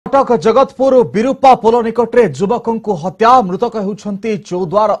कटक जगतपुर बिरुपा पोल निकट में युवक को हत्या मृतक होती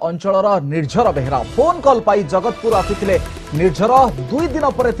चौद्वार अंचल निर्झर बेहरा फोन कॉल पाई जगतपुर आसी निर्झर 2 दिन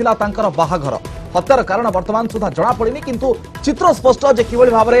पर बाहाघर हत्यार कारण वर्तमान सुधा जना पड़नी किंतु चित्र स्पष्ट जे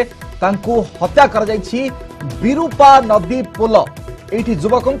किभली भाव में हत्या कर बिरुपा नदी पोल ये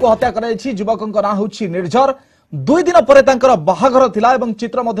युवक को हत्या कर युवक ना हूँ निर्झर 2 दिन पर बाहाघर थिला एवं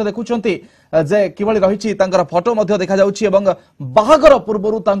चित्र मध्य देखुछंती जे किभली रहिछि तांकर फोटो मध्य देखा जाउछि एवं बाहाघर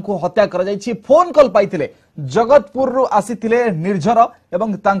पूर्वरु तांको हत्या कर जाइछि फोन कॉल पाइथिले जगतपुर रु आसीथिले निर्झर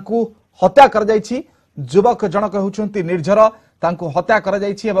एवं तांको हत्या कर जाइछि युवक जनक होउछंती निर्झर तांको हत्या कर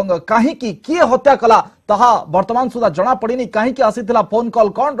जाइछि एवं काहे की किए हत्या कला ताहा वर्तमान सुधा जना पड़िनी काहे की आसीथिला फोन कॉल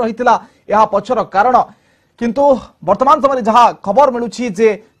कोन रहिथिला या पछर कारण किंतु वर्तमान समय जहां खबर मिलुछि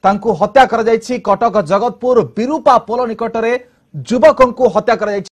जे तांको हत्या कर जाइछि कटक जगतपुर बिरुपा पोल निकट में युवक को हत्या कर जाइछि।